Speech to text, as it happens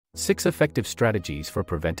6 Effective Strategies for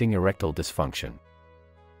Preventing Erectile Dysfunction.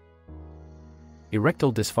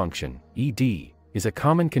 Erectile dysfunction, ED, is a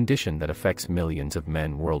common condition that affects millions of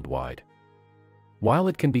men worldwide. While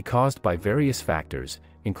it can be caused by various factors,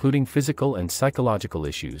 including physical and psychological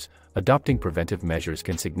issues, adopting preventive measures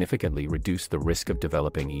can significantly reduce the risk of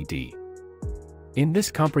developing ED. In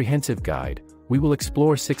this comprehensive guide, we will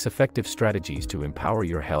explore 6 effective strategies to empower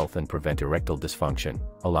your health and prevent erectile dysfunction,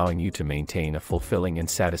 allowing you to maintain a fulfilling and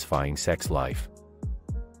satisfying sex life.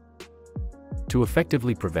 To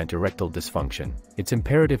effectively prevent erectile dysfunction, it's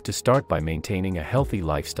imperative to start by maintaining a healthy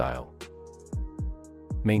lifestyle.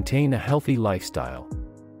 Maintain a healthy lifestyle.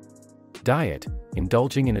 Diet: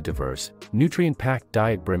 indulging in a diverse, nutrient-packed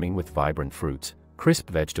diet brimming with vibrant fruits, crisp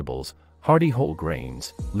vegetables, hearty whole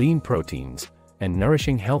grains, lean proteins, and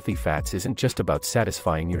nourishing healthy fats isn't just about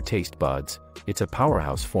satisfying your taste buds, it's a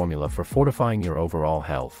powerhouse formula for fortifying your overall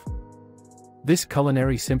health. This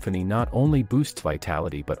culinary symphony not only boosts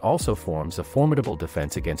vitality but also forms a formidable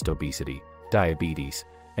defense against obesity, diabetes,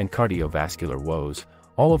 and cardiovascular woes,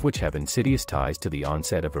 all of which have insidious ties to the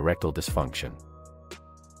onset of erectile dysfunction.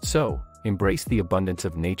 So, embrace the abundance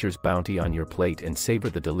of nature's bounty on your plate and savor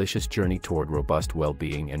the delicious journey toward robust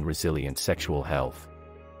well-being and resilient sexual health.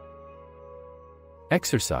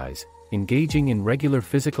 Exercise: engaging in regular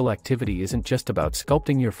physical activity isn't just about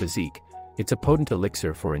sculpting your physique, it's a potent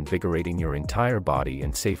elixir for invigorating your entire body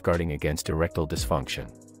and safeguarding against erectile dysfunction.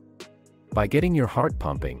 By getting your heart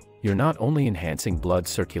pumping, you're not only enhancing blood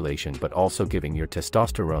circulation but also giving your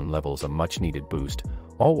testosterone levels a much-needed boost,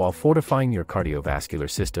 all while fortifying your cardiovascular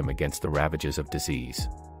system against the ravages of disease.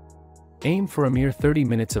 Aim for a mere 30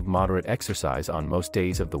 minutes of moderate exercise on most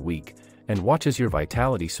days of the week, and watch as your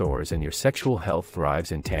vitality soars and your sexual health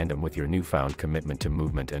thrives in tandem with your newfound commitment to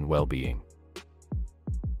movement and well-being.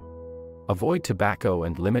 Avoid tobacco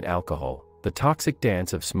and limit alcohol. The toxic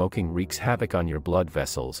dance of smoking wreaks havoc on your blood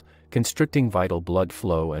vessels, constricting vital blood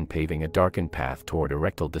flow and paving a darkened path toward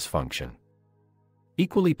erectile dysfunction.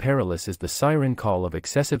 Equally perilous is the siren call of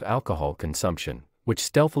excessive alcohol consumption, which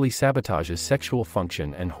stealthily sabotages sexual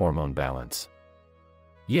function and hormone balance.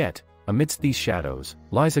 Yet, amidst these shadows,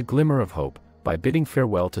 lies a glimmer of hope. By bidding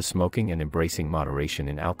farewell to smoking and embracing moderation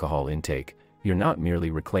in alcohol intake, you're not merely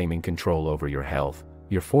reclaiming control over your health,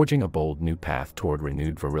 you're forging a bold new path toward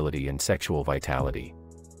renewed virility and sexual vitality.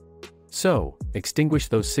 So, extinguish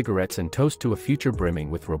those cigarettes and toast to a future brimming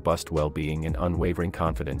with robust well-being and unwavering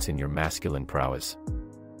confidence in your masculine prowess.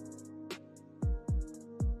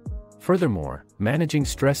 Furthermore, managing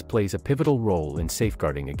stress plays a pivotal role in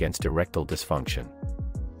safeguarding against erectile dysfunction.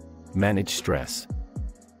 Manage stress.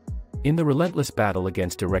 In the relentless battle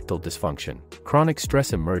against erectile dysfunction, chronic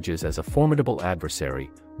stress emerges as a formidable adversary,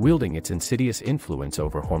 wielding its insidious influence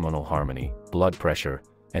over hormonal harmony, blood pressure,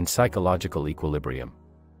 and psychological equilibrium.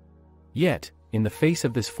 Yet, in the face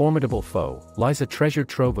of this formidable foe, lies a treasure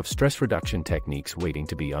trove of stress reduction techniques waiting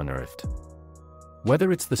to be unearthed.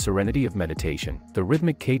 Whether it's the serenity of meditation, the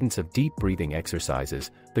rhythmic cadence of deep breathing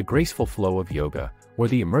exercises, the graceful flow of yoga, or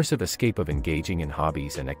the immersive escape of engaging in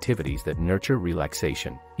hobbies and activities that nurture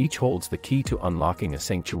relaxation, each holds the key to unlocking a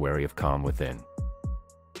sanctuary of calm within.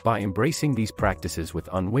 By embracing these practices with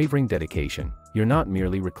unwavering dedication, you're not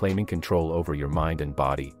merely reclaiming control over your mind and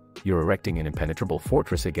body, you're erecting an impenetrable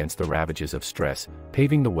fortress against the ravages of stress,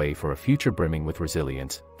 paving the way for a future brimming with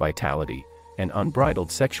resilience, vitality, and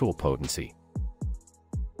unbridled sexual potency.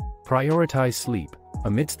 Prioritize sleep.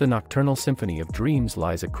 Amidst the nocturnal symphony of dreams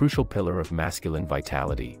lies a crucial pillar of masculine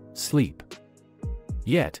vitality: sleep.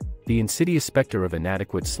 Yet, the insidious specter of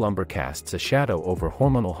inadequate slumber casts a shadow over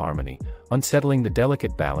hormonal harmony, unsettling the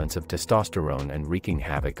delicate balance of testosterone and wreaking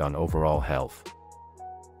havoc on overall health.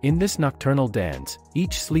 In this nocturnal dance,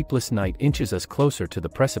 each sleepless night inches us closer to the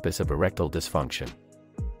precipice of erectile dysfunction.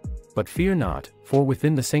 But fear not, for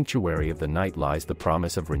within the sanctuary of the night lies the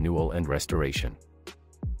promise of renewal and restoration.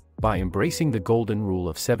 By embracing the golden rule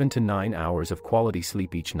of 7 to 9 hours of quality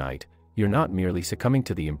sleep each night, you're not merely succumbing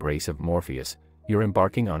to the embrace of Morpheus, you're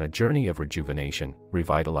embarking on a journey of rejuvenation,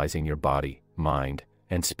 revitalizing your body, mind,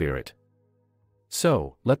 and spirit.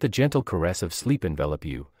 So, let the gentle caress of sleep envelop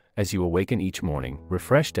you, as you awaken each morning,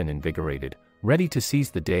 refreshed and invigorated, ready to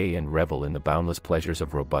seize the day and revel in the boundless pleasures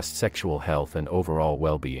of robust sexual health and overall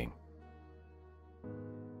well-being.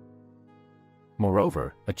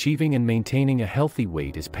 Moreover, achieving and maintaining a healthy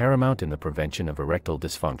weight is paramount in the prevention of erectile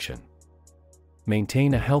dysfunction.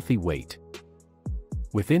 Maintain a healthy weight.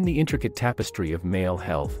 Within the intricate tapestry of male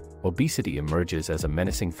health, obesity emerges as a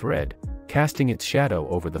menacing thread, casting its shadow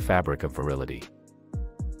over the fabric of virility.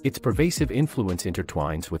 Its pervasive influence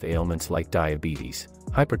intertwines with ailments like diabetes,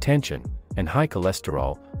 hypertension, and high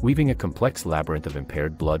cholesterol, weaving a complex labyrinth of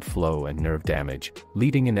impaired blood flow and nerve damage,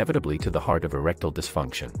 leading inevitably to the heart of erectile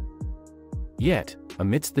dysfunction. Yet,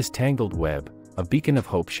 amidst this tangled web, a beacon of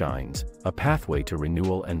hope shines, a pathway to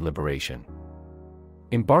renewal and liberation.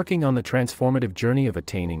 Embarking on the transformative journey of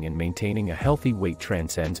attaining and maintaining a healthy weight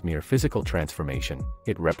transcends mere physical transformation,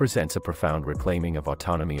 it represents a profound reclaiming of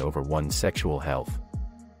autonomy over one's sexual health.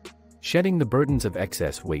 Shedding the burdens of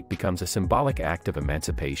excess weight becomes a symbolic act of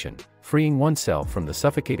emancipation, freeing oneself from the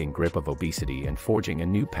suffocating grip of obesity and forging a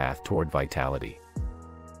new path toward vitality.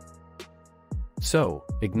 So,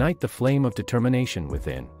 ignite the flame of determination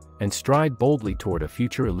within, and stride boldly toward a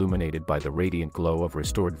future illuminated by the radiant glow of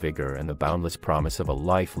restored vigor and the boundless promise of a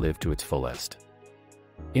life lived to its fullest.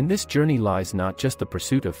 In this journey lies not just the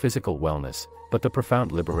pursuit of physical wellness, but the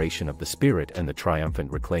profound liberation of the spirit and the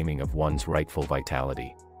triumphant reclaiming of one's rightful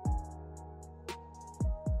vitality.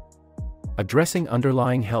 Addressing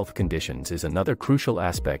underlying health conditions is another crucial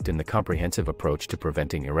aspect in the comprehensive approach to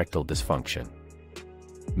preventing erectile dysfunction.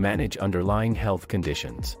 Manage underlying health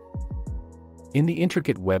conditions. In the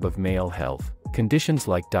intricate web of male health, conditions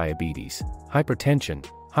like diabetes, hypertension,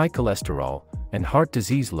 high cholesterol, and heart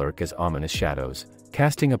disease lurk as ominous shadows,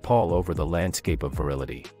 casting a pall over the landscape of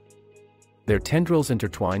virility. Their tendrils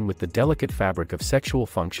intertwine with the delicate fabric of sexual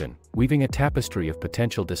function, weaving a tapestry of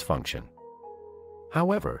potential dysfunction.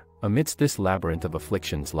 However, amidst this labyrinth of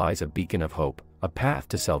afflictions lies a beacon of hope, a path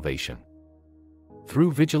to salvation.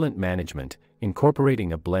 Through vigilant management,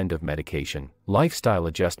 incorporating a blend of medication, lifestyle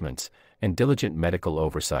adjustments, and diligent medical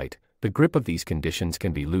oversight, the grip of these conditions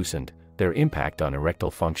can be loosened, their impact on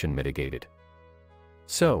erectile function mitigated.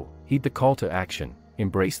 So, heed the call to action,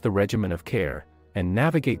 embrace the regimen of care, and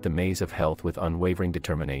navigate the maze of health with unwavering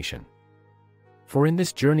determination. For in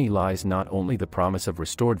this journey lies not only the promise of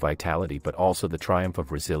restored vitality but also the triumph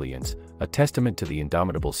of resilience, a testament to the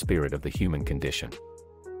indomitable spirit of the human condition.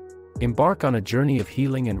 Embark on a journey of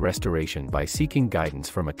healing and restoration by seeking guidance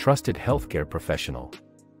from a trusted healthcare professional.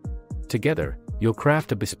 Together, you'll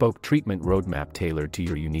craft a bespoke treatment roadmap tailored to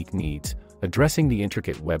your unique needs, addressing the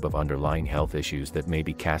intricate web of underlying health issues that may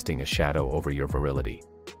be casting a shadow over your virility.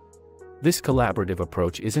 This collaborative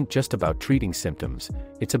approach isn't just about treating symptoms,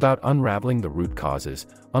 it's about unraveling the root causes,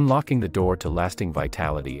 unlocking the door to lasting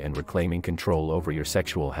vitality and reclaiming control over your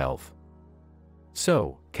sexual health.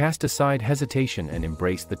 So, cast aside hesitation and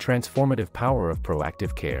embrace the transformative power of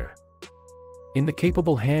proactive care. In the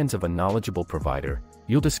capable hands of a knowledgeable provider,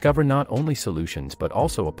 you'll discover not only solutions but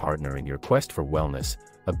also a partner in your quest for wellness,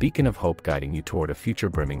 a beacon of hope guiding you toward a future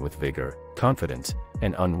brimming with vigor, confidence,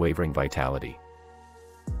 and unwavering vitality.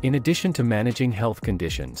 In addition to managing health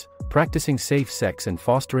conditions, practicing safe sex and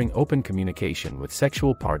fostering open communication with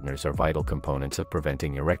sexual partners are vital components of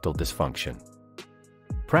preventing erectile dysfunction.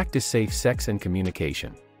 Practice safe sex and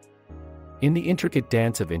communication. In the intricate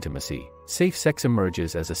dance of intimacy, safe sex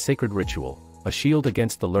emerges as a sacred ritual, a shield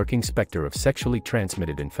against the lurking specter of sexually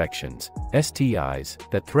transmitted infections, STIs,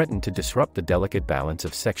 that threaten to disrupt the delicate balance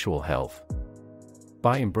of sexual health.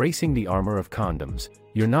 By embracing the armor of condoms,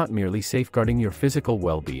 you're not merely safeguarding your physical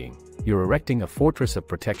well-being, you're erecting a fortress of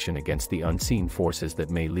protection against the unseen forces that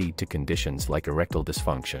may lead to conditions like erectile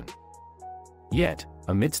dysfunction. Yet,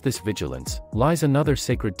 amidst this vigilance, lies another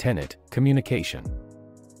sacred tenet: communication.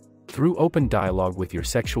 Through open dialogue with your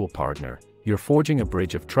sexual partner, you're forging a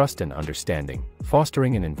bridge of trust and understanding,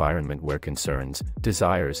 fostering an environment where concerns,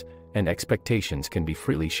 desires, and expectations can be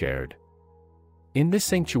freely shared. In this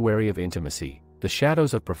sanctuary of intimacy, the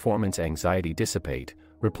shadows of performance anxiety dissipate,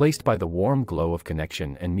 replaced by the warm glow of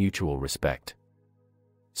connection and mutual respect.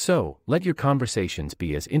 So, let your conversations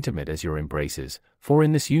be as intimate as your embraces, for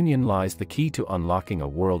in this union lies the key to unlocking a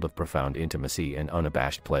world of profound intimacy and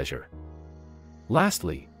unabashed pleasure.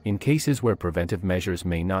 Lastly, in cases where preventive measures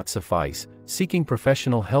may not suffice, seeking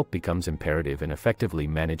professional help becomes imperative in effectively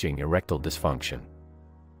managing erectile dysfunction.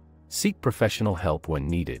 Seek professional help when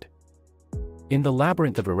needed. In the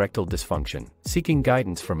labyrinth of erectile dysfunction, seeking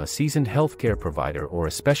guidance from a seasoned healthcare provider or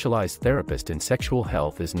a specialized therapist in sexual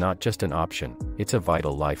health is not just an option, it's a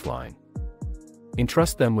vital lifeline.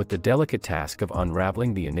 Entrust them with the delicate task of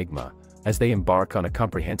unraveling the enigma, as they embark on a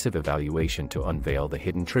comprehensive evaluation to unveil the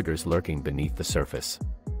hidden triggers lurking beneath the surface.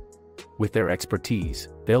 With their expertise,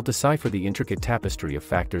 they'll decipher the intricate tapestry of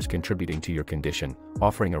factors contributing to your condition,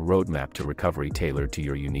 offering a roadmap to recovery tailored to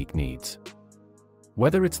your unique needs.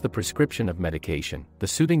 Whether it's the prescription of medication, the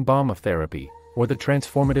soothing balm of therapy, or the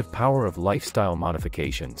transformative power of lifestyle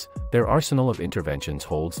modifications, their arsenal of interventions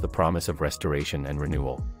holds the promise of restoration and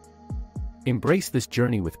renewal. Embrace this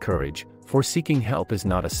journey with courage, for seeking help is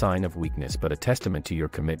not a sign of weakness but a testament to your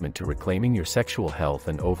commitment to reclaiming your sexual health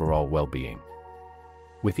and overall well-being.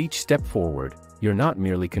 With each step forward, you're not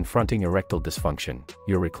merely confronting erectile dysfunction,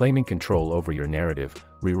 you're reclaiming control over your narrative,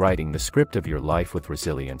 rewriting the script of your life with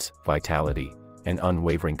resilience, vitality, and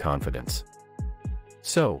unwavering confidence.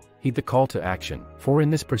 So, heed the call to action, for in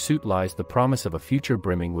this pursuit lies the promise of a future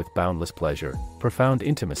brimming with boundless pleasure, profound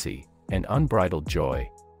intimacy, and unbridled joy.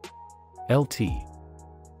 LT.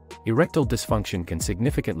 Erectile dysfunction can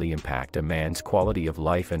significantly impact a man's quality of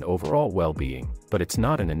life and overall well-being, but it's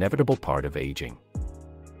not an inevitable part of aging.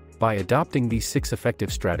 By adopting these 6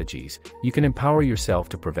 effective strategies, you can empower yourself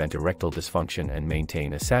to prevent erectile dysfunction and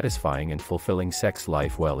maintain a satisfying and fulfilling sex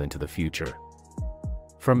life well into the future.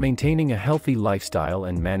 From maintaining a healthy lifestyle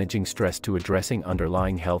and managing stress to addressing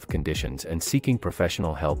underlying health conditions and seeking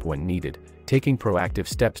professional help when needed, taking proactive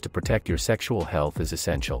steps to protect your sexual health is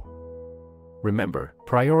essential. Remember,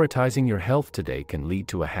 prioritizing your health today can lead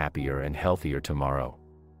to a happier and healthier tomorrow.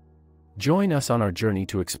 Join us on our journey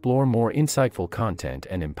to explore more insightful content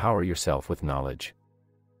and empower yourself with knowledge.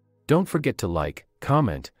 Don't forget to like,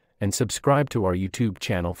 comment, and subscribe to our YouTube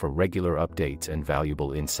channel for regular updates and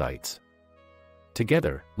valuable insights.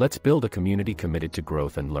 Together, let's build a community committed to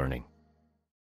growth and learning.